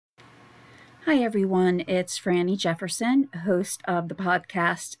Hi, everyone. It's Franny Jefferson, host of the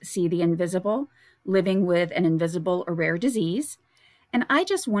podcast See the Invisible, Living with an Invisible or Rare Disease. And I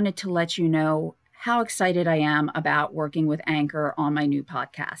just wanted to let you know how excited I am about working with Anchor on my new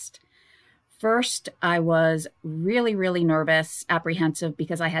podcast. First, I was really nervous, apprehensive,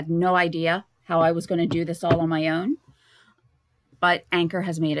 because I had no idea how I was going to do this all on my own. But Anchor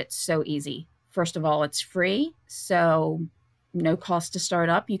has made it so easy. First of all, it's free, so no cost to start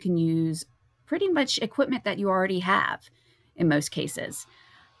up. You can use pretty much equipment that you already have in most cases.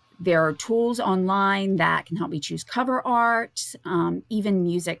 There are tools online that can help me choose cover art, even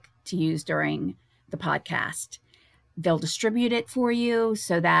music to use during the podcast. They'll distribute it for you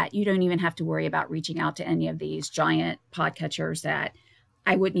so that you don't even have to worry about reaching out to any of these giant podcatchers that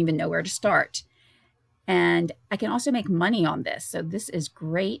I wouldn't even know where to start. And I can also make money on this. So this is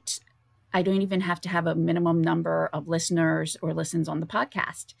great. I don't even have to have a minimum number of listeners or listens on the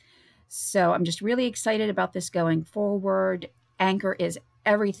podcast. So I'm just really excited about this going forward. Anchor is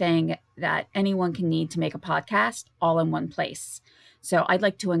everything that anyone can need to make a podcast all in one place. So I'd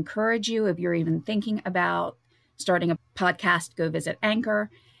like to encourage you, if you're even thinking about starting a podcast, go visit Anchor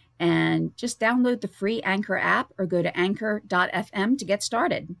and just download the free Anchor app or go to anchor.fm to get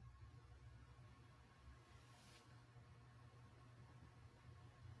started.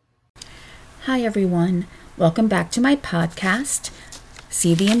 Hi, everyone. Welcome back to my podcast,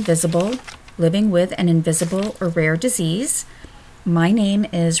 See the Invisible, Living with an Invisible or Rare Disease. My name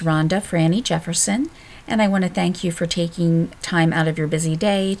is Rhonda Franny Jefferson, and I want to thank you for taking time out of your busy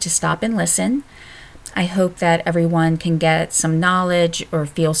day to stop and listen. I hope that everyone can get some knowledge or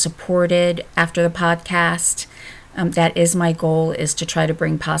feel supported after the podcast. That is my goal, is to try to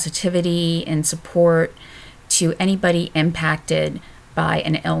bring positivity and support to anybody impacted by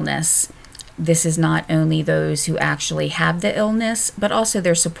an illness. This is not only those who actually have the illness, but also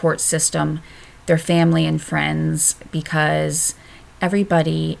their support system, their family and friends, because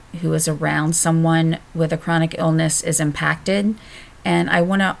everybody who is around someone with a chronic illness is impacted. And I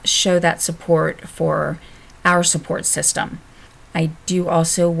want to show that support for our support system. I do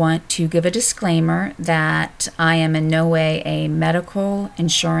also want to give a disclaimer that I am in no way a medical,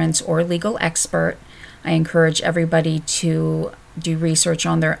 insurance, or legal expert. I encourage everybody to do research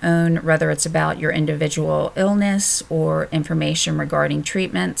on their own, whether it's about your individual illness or information regarding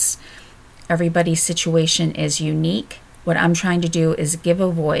treatments. Everybody's situation is unique. What I'm trying to do is give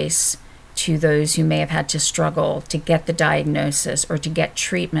a voice to those who may have had to struggle to get the diagnosis or to get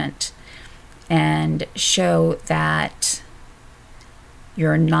treatment, and show that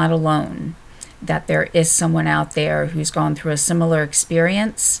you're not alone, that there is someone out there who's gone through a similar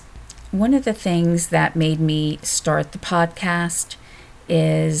experience. One of the things that made me start the podcast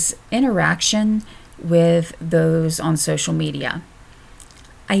is interaction with those on social media.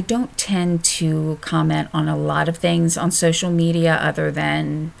 I don't tend to comment on a lot of things on social media other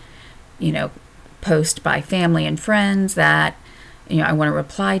than, post by family and friends that, I want to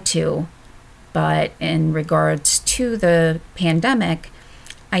reply to. But in regards to the pandemic,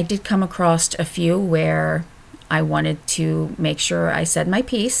 I did come across a few where I wanted to make sure I said my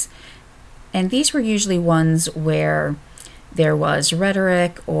piece. And these were usually ones where there was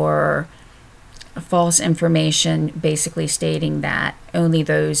rhetoric or false information, basically stating that only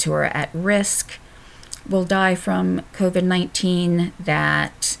those who are at risk will die from COVID-19,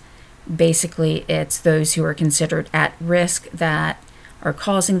 that basically it's those who are considered at risk that are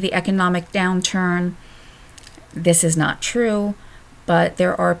causing the economic downturn. This is not true, but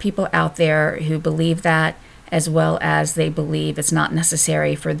there are people out there who believe that, as well as they believe it's not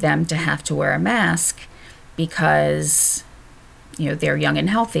necessary for them to have to wear a mask because, they're young and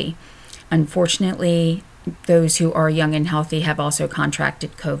healthy. Unfortunately, those who are young and healthy have also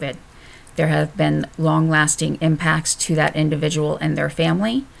contracted COVID. There have been long-lasting impacts to that individual and their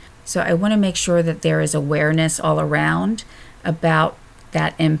family. So I want to make sure that there is awareness all around about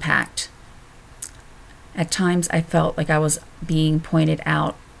that impact. At times I felt like I was being pointed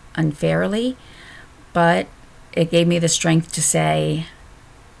out unfairly, but it gave me the strength to say,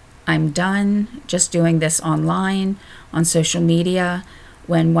 I'm done just doing this online, on social media,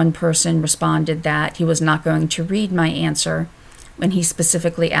 when one person responded that he was not going to read my answer when he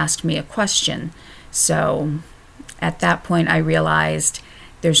specifically asked me a question. So at that point, I realized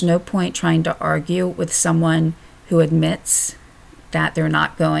there's no point trying to argue with someone who admits that they're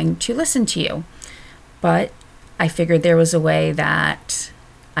not going to listen to you. But I figured there was a way that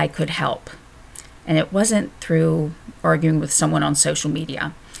I could help. And it wasn't through arguing with someone on social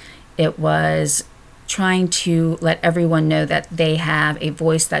media. It was trying to let everyone know that they have a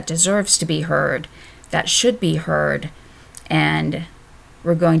voice that deserves to be heard, that should be heard, and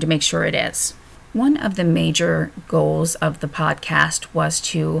we're going to make sure it is. One of the major goals of the podcast was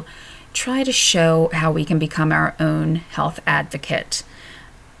to try to show how we can become our own health advocate.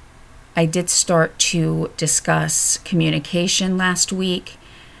 I did start to discuss communication last week,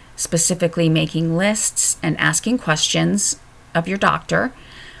 specifically making lists and asking questions of your doctor.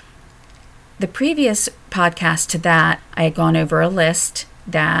 The previous podcast to that, I had gone over a list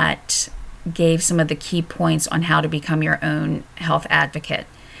that gave some of the key points on how to become your own health advocate.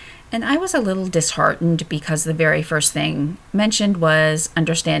 And I was a little disheartened because the very first thing mentioned was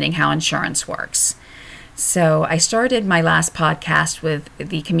understanding how insurance works. So I started my last podcast with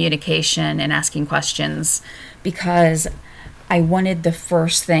the communication and asking questions because I wanted the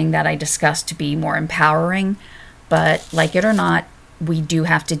first thing that I discussed to be more empowering. But like it or not, we do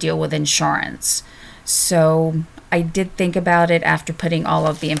have to deal with insurance. So I did think about it after putting all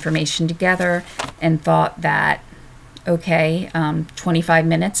of the information together and thought that, okay, 25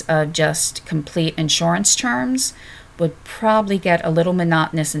 minutes of just complete insurance terms would probably get a little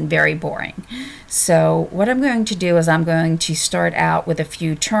monotonous and very boring. So what I'm going to do is I'm going to start out with a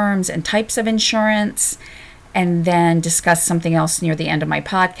few terms and types of insurance and then discuss something else near the end of my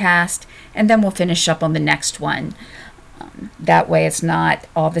podcast, and then we'll finish up on the next one. That way it's not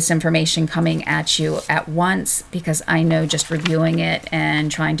all this information coming at you at once, because I know just reviewing it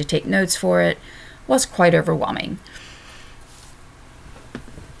and trying to take notes for it was quite overwhelming.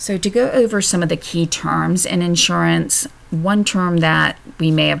 So to go over some of the key terms in insurance, one term that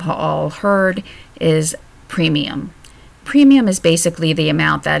we may have all heard is premium. Premium is basically the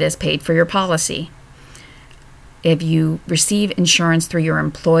amount that is paid for your policy. If you receive insurance through your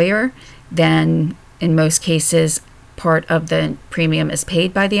employer, then in most cases, part of the premium is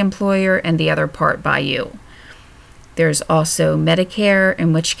paid by the employer and the other part by you. There's also Medicare,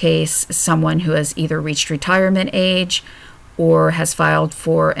 in which case someone who has either reached retirement age or has filed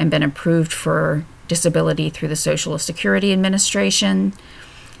for and been approved for disability through the Social Security Administration,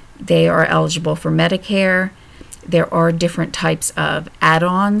 they are eligible for Medicare. There are different types of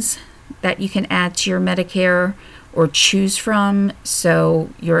add-ons that you can add to your Medicare or choose from. So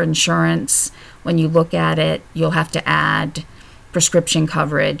your insurance, when you look at it, you'll have to add prescription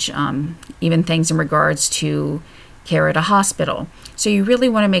coverage, even things in regards to care at a hospital. So you really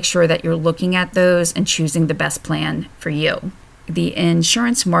want to make sure that you're looking at those and choosing the best plan for you. The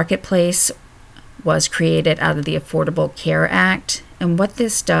insurance marketplace was created out of the Affordable Care Act. And what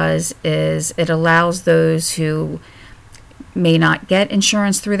this does is it allows those who may not get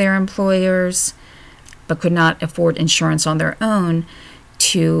insurance through their employers but could not afford insurance on their own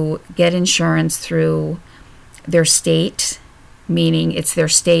to get insurance through their state, meaning it's their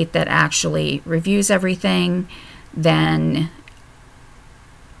state that actually reviews everything. Then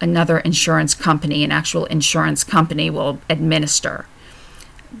another insurance company, an actual insurance company, will administer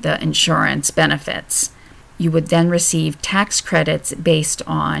the insurance benefits. You would then receive tax credits based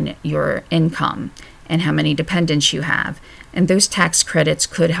on your income and how many dependents you have. And those tax credits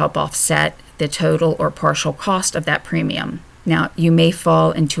could help offset the total or partial cost of that premium. Now, you may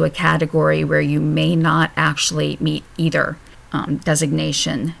fall into a category where you may not actually meet either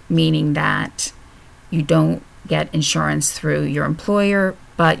designation, meaning that you don't get insurance through your employer,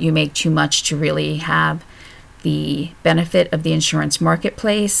 but you make too much to really have the benefit of the insurance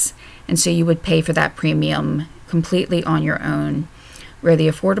marketplace, and so you would pay for that premium completely on your own. Where the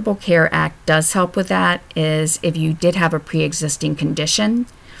Affordable Care Act does help with that is if you did have a pre-existing condition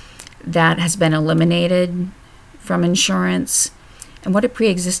that has been eliminated from insurance. And what a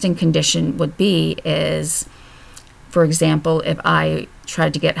pre-existing condition would be is, for example, if I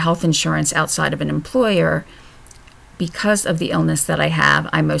tried to get health insurance outside of an employer, because of the illness that I have,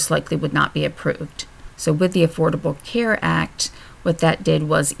 I most likely would not be approved. So with the Affordable Care Act, what that did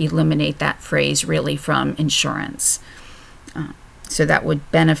was eliminate that phrase really from insurance. So that would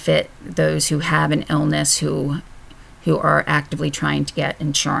benefit those who have an illness who are actively trying to get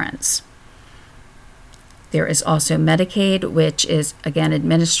insurance. There is also Medicaid, which is, again,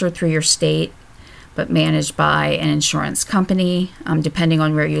 administered through your state, but managed by an insurance company. Depending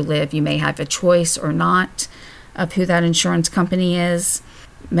on where you live, you may have a choice or not of who that insurance company is.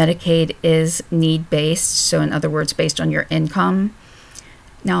 Medicaid is need-based, so in other words, based on your income.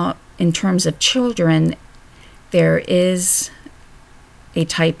 Now, in terms of children, there is a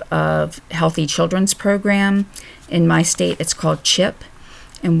type of Healthy Children's Program. In my state, it's called CHIP.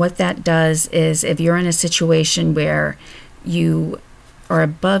 And what that does is if you're in a situation where you are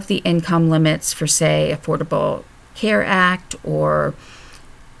above the income limits for, say, Affordable Care Act, or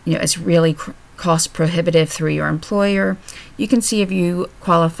it's really cost prohibitive through your employer, you can see if you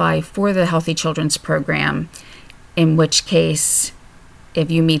qualify for the Healthy Children's Program, in which case If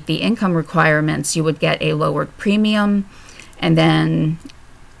you meet the income requirements, you would get a lowered premium. And then,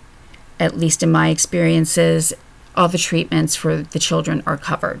 at least in my experiences, all the treatments for the children are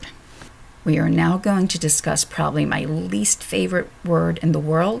covered. We are now going to discuss probably my least favorite word in the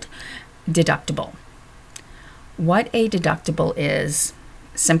world, deductible. What a deductible is,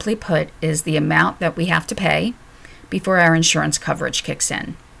 simply put, is the amount that we have to pay before our insurance coverage kicks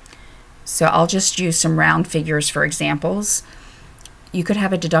in. So I'll just use some round figures for examples. You could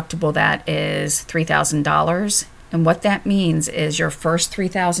have a deductible that is $3,000, and what that means is your first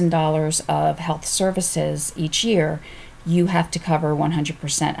 $3,000 of health services each year, you have to cover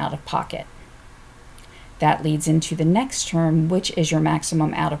 100% out of pocket. That leads into the next term, which is your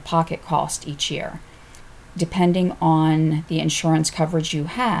maximum out-of-pocket cost each year. Depending on the insurance coverage you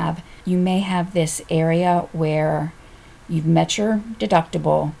have, you may have this area where you've met your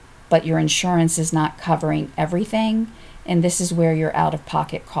deductible, but your insurance is not covering everything, and this is where your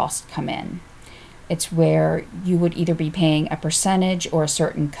out-of-pocket costs come in. It's where you would either be paying a percentage or a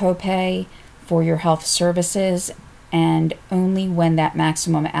certain copay for your health services, and only when that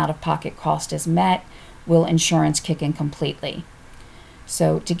maximum out-of-pocket cost is met will insurance kick in completely.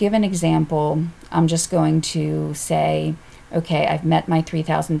 So to give an example, I'm just going to say, okay, I've met my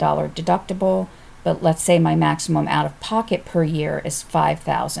 $3,000 deductible, but let's say my maximum out-of-pocket per year is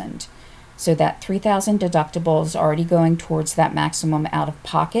 $5,000. So that $3,000 deductible is already going towards that maximum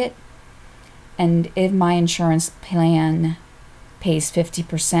out-of-pocket. And if my insurance plan pays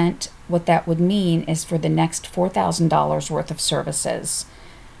 50%, what that would mean is for the next $4,000 worth of services,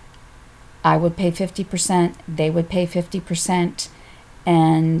 I would pay 50%, they would pay 50%,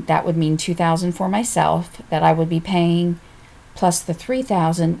 and that would mean $2,000 for myself that I would be paying, plus the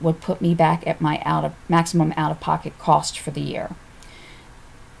 $3,000 would put me back at my maximum out-of-pocket cost for the year.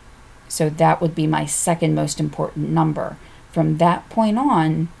 So that would be my second most important number. From that point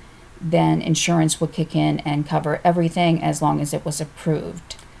on, then insurance would kick in and cover everything as long as it was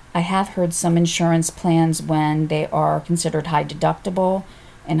approved. I have heard some insurance plans, when they are considered high deductible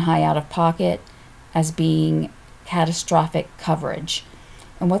and high out-of-pocket, as being catastrophic coverage.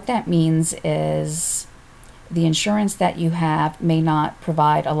 And what that means is the insurance that you have may not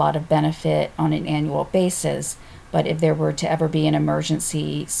provide a lot of benefit on an annual basis, but if there were to ever be an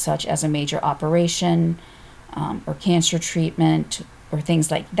emergency, such as a major operation or cancer treatment or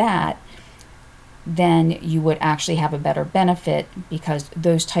things like that, then you would actually have a better benefit, because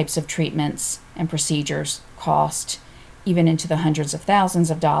those types of treatments and procedures cost even into the hundreds of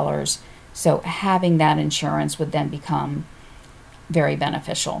thousands of dollars. So having that insurance would then become very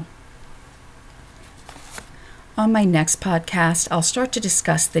beneficial. On my next podcast, I'll start to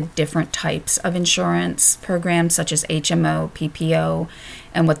discuss the different types of insurance programs, such as HMO, PPO,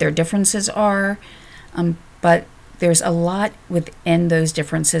 and what their differences are. But there's a lot within those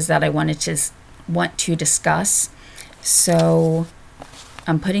differences that I want to discuss. So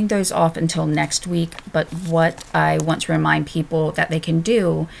I'm putting those off until next week. But what I want to remind people that they can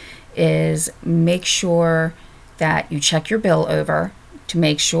do is make sure that you check your bill over to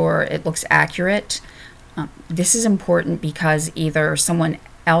make sure it looks accurate. This is important because either someone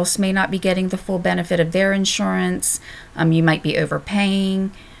else may not be getting the full benefit of their insurance, you might be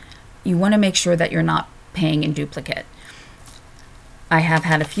overpaying. You want to make sure that you're not paying in duplicate. I have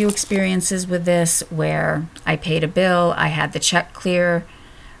had a few experiences with this where I paid a bill, I had the check clear,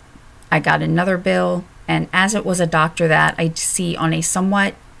 I got another bill, and as it was a doctor that I see on a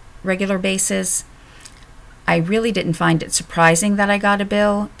somewhat regular basis, I really didn't find it surprising that I got a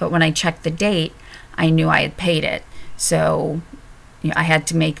bill, but when I checked the date, I knew I had paid it. So I had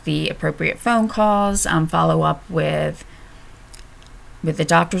to make the appropriate phone calls, follow up with the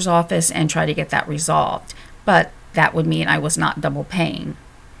doctor's office and try to get that resolved. But that would mean I was not double paying.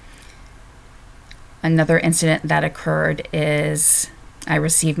 Another incident that occurred is I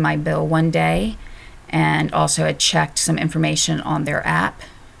received my bill one day and also had checked some information on their app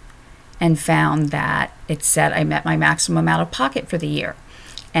and found that it said I met my maximum out of pocket for the year.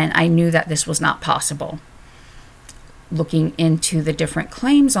 And I knew that this was not possible. Looking into the different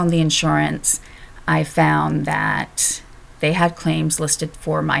claims on the insurance, I found that they had claims listed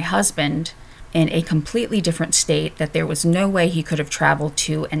for my husband in a completely different state that there was no way he could have traveled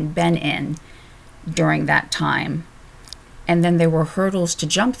to and been in during that time. And then there were hurdles to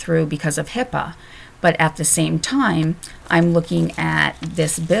jump through because of HIPAA. But at the same time, I'm looking at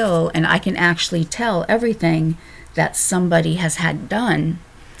this bill and I can actually tell everything that somebody has had done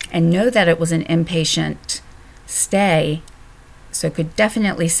and know that it was an inpatient stay. So could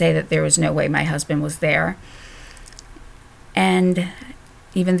definitely say that there was no way my husband was there. And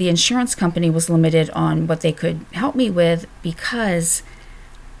even the insurance company was limited on what they could help me with because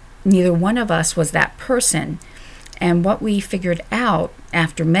neither one of us was that person. And what we figured out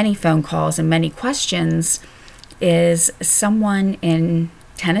after many phone calls and many questions is someone in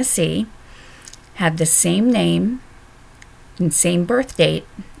Tennessee had the same name and same birth date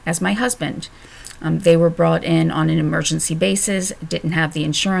as my husband. They were brought in on an emergency basis, didn't have the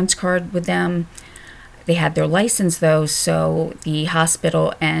insurance card with them. They had their license though, so the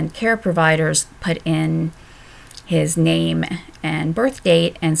hospital and care providers put in his name and birth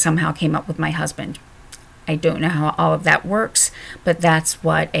date and somehow came up with my husband. I don't know how all of that works, but that's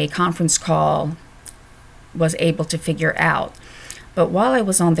what a conference call was able to figure out. But while I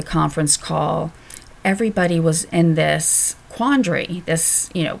was on the conference call, everybody was in this quandary, this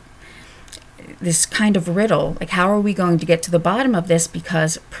kind of riddle, like how are we going to get to the bottom of this,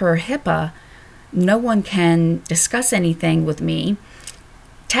 because per HIPAA, no one can discuss anything with me.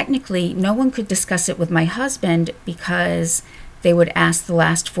 Technically, no one could discuss it with my husband because they would ask the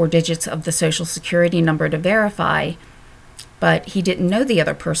last 4 digits of the Social Security number to verify, but he didn't know the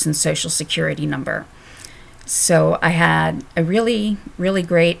other person's Social Security number. So I had a really, really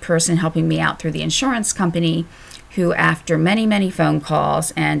great person helping me out through the insurance company who, after many, many phone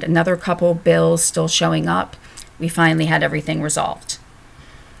calls and another couple bills still showing up, we finally had everything resolved.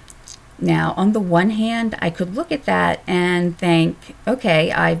 Now, on the one hand, I could look at that and think,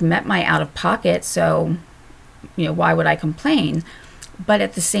 okay, I've met my out-of-pocket, so, why would I complain? But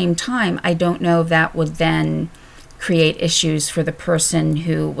at the same time, I don't know if that would then create issues for the person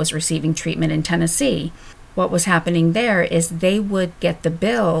who was receiving treatment in Tennessee. What was happening there is they would get the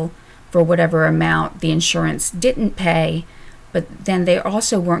bill for whatever amount the insurance didn't pay, but then they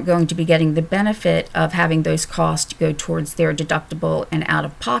also weren't going to be getting the benefit of having those costs go towards their deductible and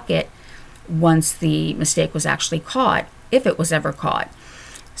out-of-pocket once the mistake was actually caught, if it was ever caught.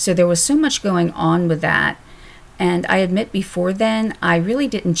 So there was so much going on with that. And I admit before then, I really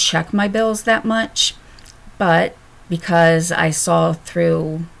didn't check my bills that much, but because I saw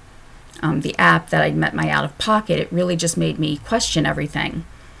through the app that I'd met my out-of-pocket, it really just made me question everything.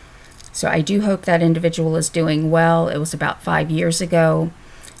 So I do hope that individual is doing well. It was about 5 years ago.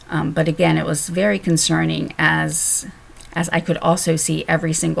 But again, it was very concerning as I could also see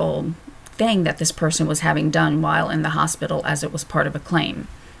every single thing that this person was having done while in the hospital as it was part of a claim.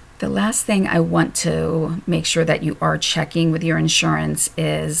 The last thing I want to make sure that you are checking with your insurance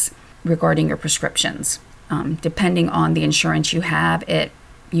is regarding your prescriptions. Depending on the insurance you have,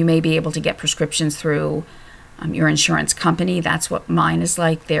 you may be able to get prescriptions through your insurance company. That's what mine is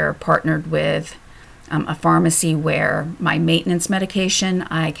like. They're partnered with a pharmacy where my maintenance medication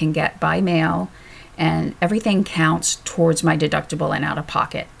I can get by mail, and everything counts towards my deductible and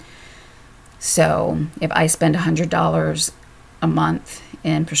out-of-pocket. So if I spend $100 a month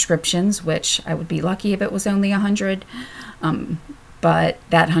in prescriptions, which I would be lucky if it was only $100, but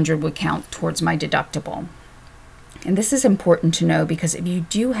that $100 would count towards my deductible. And this is important to know because if you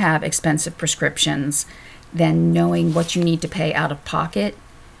do have expensive prescriptions, then knowing what you need to pay out of pocket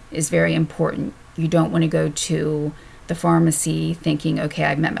is very important. You don't want to go to the pharmacy thinking, okay,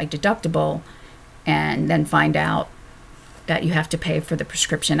 I've met my deductible, and then find out that you have to pay for the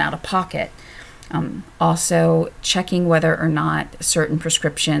prescription out of pocket. Also, checking whether or not certain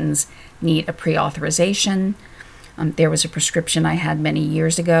prescriptions need a pre-authorization. There was a prescription I had many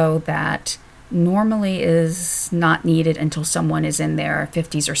years ago that normally is not needed until someone is in their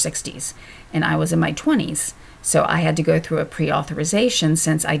 50s or 60s, and I was in my 20s. So I had to go through a pre-authorization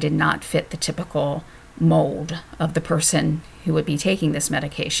since I did not fit the typical mold of the person who would be taking this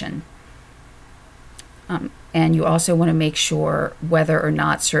medication. And you also want to make sure whether or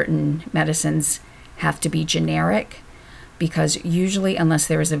not certain medicines have to be generic, because usually, unless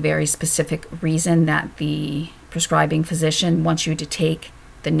there is a very specific reason that the prescribing physician wants you to take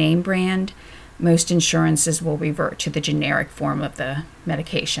the name brand, most insurances will revert to the generic form of the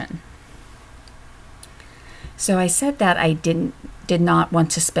medication. So I said that I did not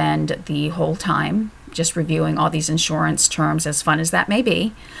want to spend the whole time just reviewing all these insurance terms, as fun as that may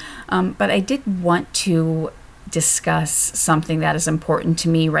be. But I did want to discuss something that is important to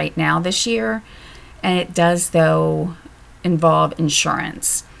me right now this year, and it does, though, involve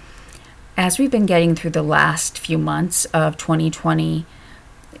insurance. As we've been getting through the last few months of 2020,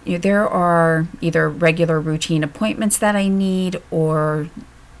 there are either regular routine appointments that I need or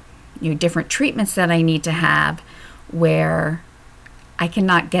different treatments that I need to have where I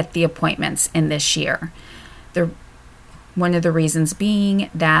cannot get the appointments in this year. One of the reasons being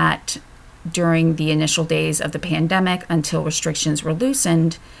that during the initial days of the pandemic, until restrictions were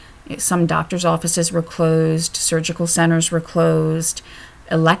loosened, some doctors' offices were closed, surgical centers were closed,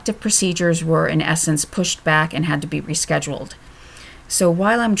 elective procedures were in essence pushed back and had to be rescheduled. So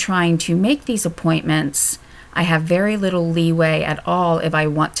while I'm trying to make these appointments, I have very little leeway at all if I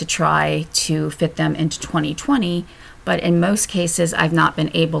want to try to fit them into 2020, but in most cases, I've not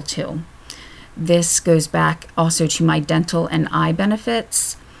been able to. This goes back also to my dental and eye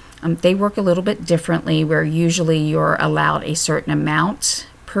benefits. They work a little bit differently, where usually you're allowed a certain amount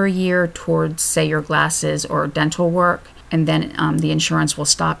per year towards, say, your glasses or dental work, and then the insurance will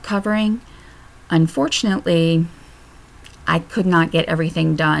stop covering. Unfortunately, I could not get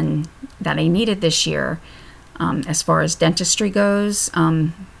everything done that I needed this year as far as dentistry goes.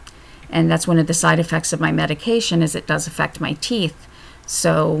 And that's one of the side effects of my medication, is it does affect my teeth.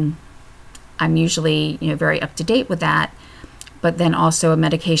 So I'm usually very up to date with that. But then also a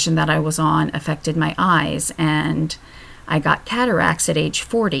medication that I was on affected my eyes, and I got cataracts at age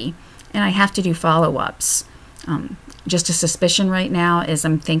 40, and I have to do follow-ups. Just a suspicion right now is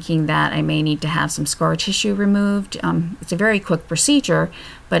I'm thinking that I may need to have some scar tissue removed. It's a very quick procedure,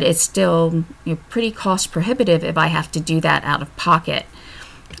 but it's still pretty cost prohibitive if I have to do that out of pocket.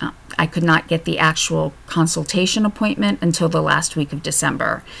 I could not get the actual consultation appointment until the last week of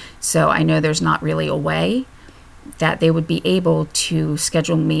December. So I know there's not really a way that they would be able to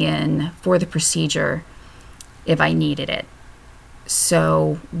schedule me in for the procedure if I needed it.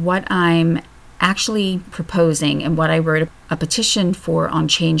 So what I'm actually proposing, and what I wrote a petition for on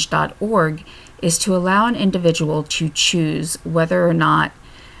change.org, is to allow an individual to choose whether or not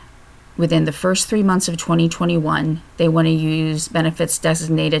within the first 3 months of 2021 they want to use benefits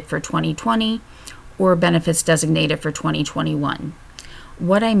designated for 2020 or benefits designated for 2021.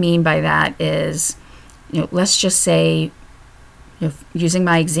 What I mean by that is, let's just say, using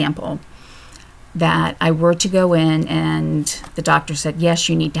my example, that I were to go in and the doctor said, yes,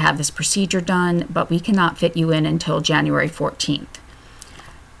 you need to have this procedure done, but we cannot fit you in until January 14th.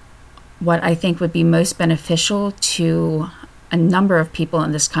 What I think would be most beneficial to a number of people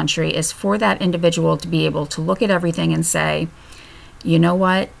in this country is for that individual to be able to look at everything and say, you know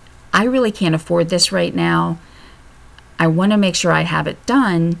what, I really can't afford this right now. I want to make sure I have it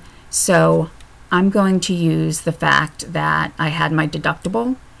done, so I'm going to use the fact that I had my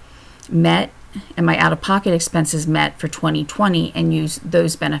deductible met and my out-of-pocket expenses met for 2020 and use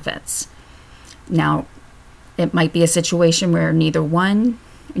those benefits. Now, it might be a situation where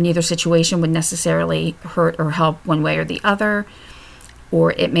neither situation would necessarily hurt or help one way or the other,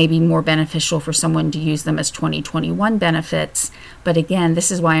 or it may be more beneficial for someone to use them as 2021 benefits. But again, this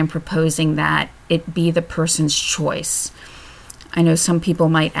is why I'm proposing that it be the person's choice. I know some people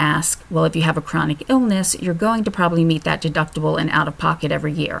might ask, well, if you have a chronic illness, you're going to probably meet that deductible and out-of-pocket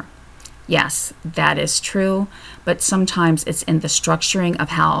every year. Yes, that is true, but sometimes it's in the structuring of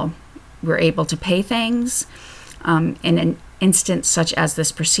how we're able to pay things. In an instance such as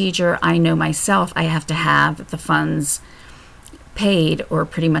this procedure, I know myself I have to have the funds paid or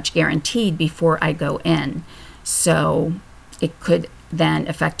pretty much guaranteed before I go in. So it could then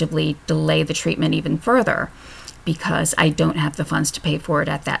effectively delay the treatment even further because I don't have the funds to pay for it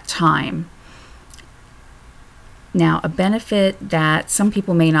at that time. Now, a benefit that some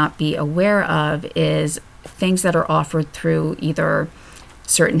people may not be aware of is things that are offered through either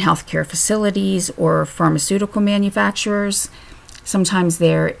certain healthcare facilities or pharmaceutical manufacturers. Sometimes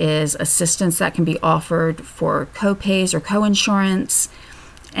there is assistance that can be offered for co-pays or co-insurance.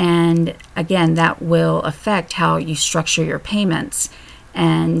 And again, that will affect how you structure your payments.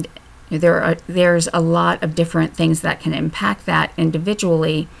 And there's a lot of different things that can impact that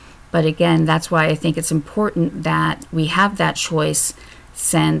individually. But again, that's why I think it's important that we have that choice,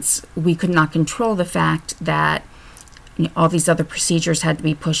 since we could not control the fact that all these other procedures had to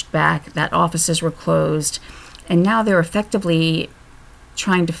be pushed back, that offices were closed, and now they're effectively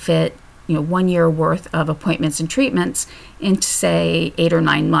trying to fit 1 year worth of appointments and treatments into, say, 8 or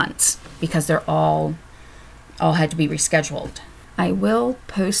 9 months, because they're all had to be rescheduled. I will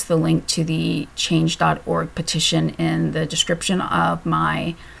post the link to the change.org petition in the description of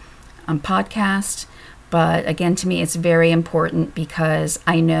my podcast. But again, to me, it's very important because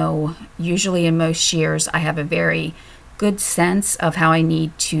I know usually in most years I have a very good sense of how I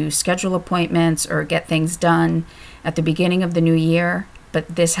need to schedule appointments or get things done at the beginning of the new year.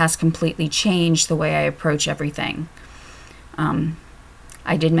 But this has completely changed the way I approach everything.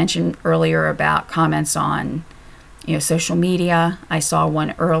 I did mention earlier about comments on social media. I saw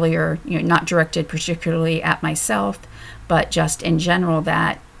one earlier, not directed particularly at myself, but just in general,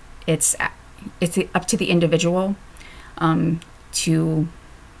 that it's up to the individual to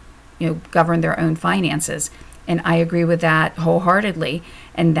govern their own finances. And I agree with that wholeheartedly.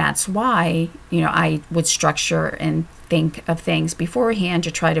 And that's why I would structure and think of things beforehand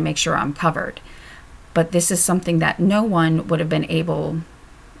to try to make sure I'm covered. But this is something that no one would have been able,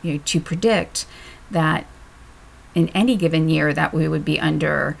 to predict, that in any given year that we would be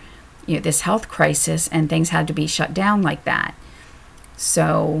under, this health crisis and things had to be shut down like that.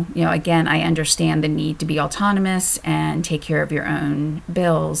 So, again, I understand the need to be autonomous and take care of your own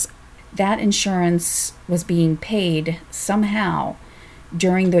bills. That insurance was being paid somehow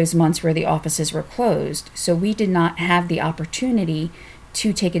during those months where the offices were closed. So we did not have the opportunity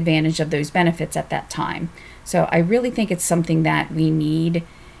to take advantage of those benefits at that time. So I really think it's something that we need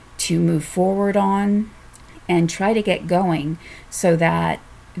to move forward on and try to get going, so that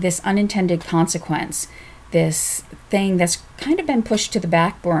this unintended consequence, this thing that's kind of been pushed to the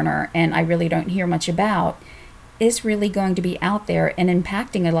back burner and I really don't hear much about, is really going to be out there and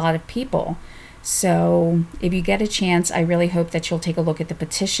impacting a lot of people. So if you get a chance, I really hope that you'll take a look at the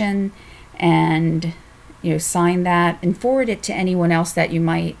petition and sign that and forward it to anyone else that you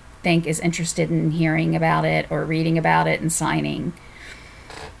might think is interested in hearing about it or reading about it and signing.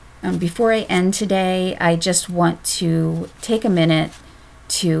 Before I end today, I just want to take a minute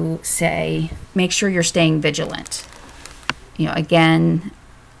to say, make sure you're staying vigilant. Again,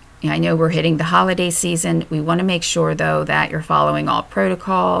 I know we're hitting the holiday season. We want to make sure, though, that you're following all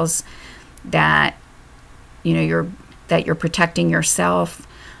protocols, that you're protecting yourself.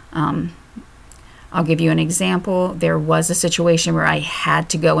 I'll give you an example. There was a situation where I had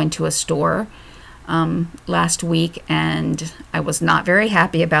to go into a store last week, and I was not very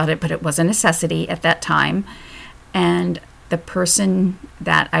happy about it, but it was a necessity at that time. And the person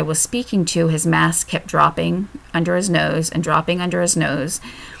that I was speaking to, his mask kept dropping under his nose and dropping under his nose.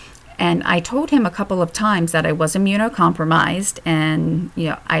 And I told him a couple of times that I was immunocompromised, and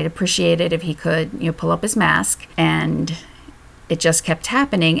I'd appreciate it if he could pull up his mask. And it just kept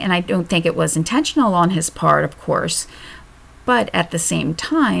happening, and I don't think it was intentional on his part, of course, but at the same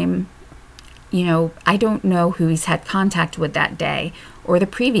time, I don't know who he's had contact with that day or the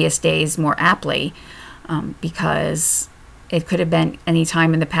previous days, more aptly, because it could have been any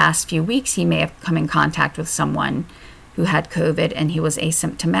time in the past few weeks he may have come in contact with someone who had COVID and he was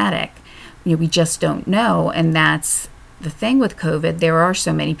asymptomatic. We just don't know, and that's the thing with COVID. There are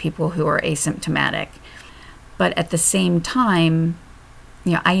so many people who are asymptomatic. But at the same time,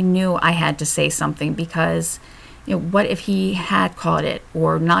 I knew I had to say something, because what if he had caught it,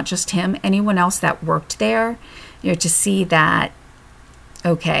 or not just him, anyone else that worked there, to see that,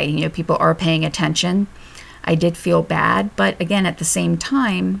 okay, people are paying attention. I did feel bad, but again, at the same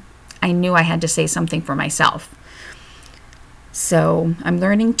time, I knew I had to say something for myself. So I'm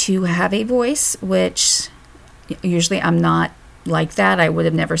learning to have a voice, which usually I'm not like that. I would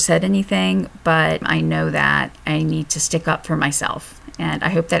have never said anything, but I know that I need to stick up for myself. And I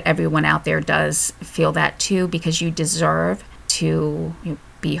hope that everyone out there does feel that too, because you deserve to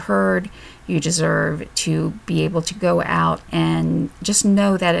be heard. You deserve to be able to go out and just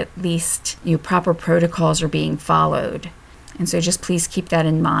know that at least proper protocols are being followed. And so just please keep that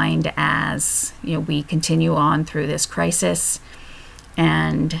in mind as we continue on through this crisis.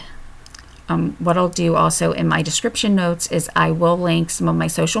 And what I'll do also in my description notes is I will link some of my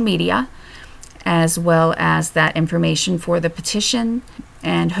social media, as well as that information for the petition,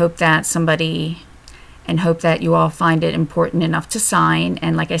 and hope that you all find it important enough to sign.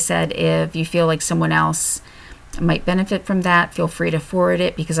 And like I said, if you feel like someone else might benefit from that, feel free to forward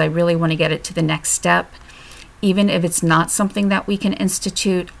it, because I really want to get it to the next step. Even if it's not something that we can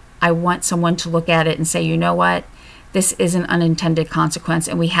institute, I want someone to look at it and say, you know what, this is an unintended consequence,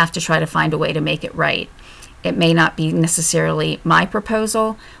 and we have to try to find a way to make it right. It may not be necessarily my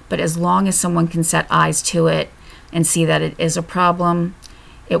proposal, but as long as someone can set eyes to it and see that it is a problem,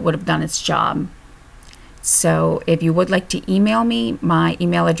 it would have done its job. So if you would like to email me, my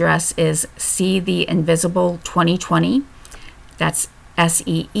email address is seetheinvisible2020. That's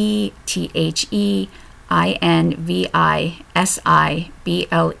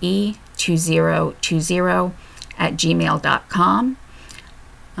SEETHEINVISIBLE2020 @gmail.com.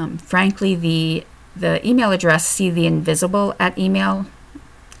 Frankly, the email address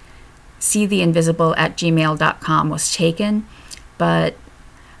seetheinvisible@gmail.com was taken, but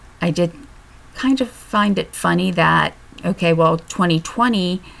I did kind of find it funny that, okay, well,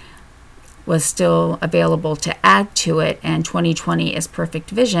 2020 was still available to add to it, and 2020 is perfect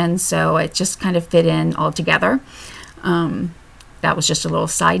vision, so it just kind of fit in all together. That was just a little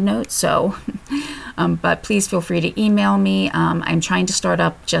side note. So, but please feel free to email me. I'm trying to start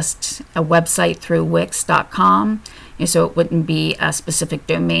up just a website through Wix.com, so it wouldn't be a specific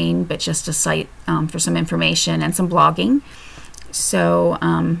domain, but just a site for some information and some blogging. So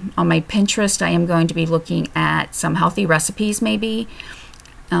on my Pinterest, I am going to be looking at some healthy recipes maybe.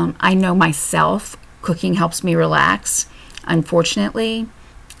 I know myself Cooking helps me relax. Unfortunately,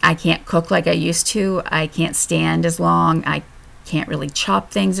 I can't cook like I used to. I can't stand as long. I can't really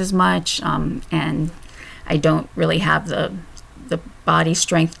chop things as much, and I don't really have the body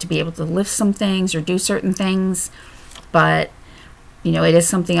strength to be able to lift some things or do certain things. But it is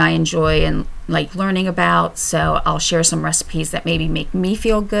something I enjoy and like learning about. So I'll share some recipes that maybe make me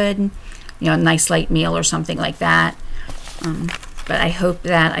feel good. A nice light meal or something like that. But I hope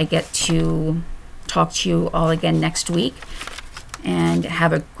that I get to talk to you all again next week. And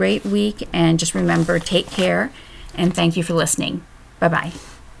have a great week. And just remember, take care. And thank you for listening. Bye-bye.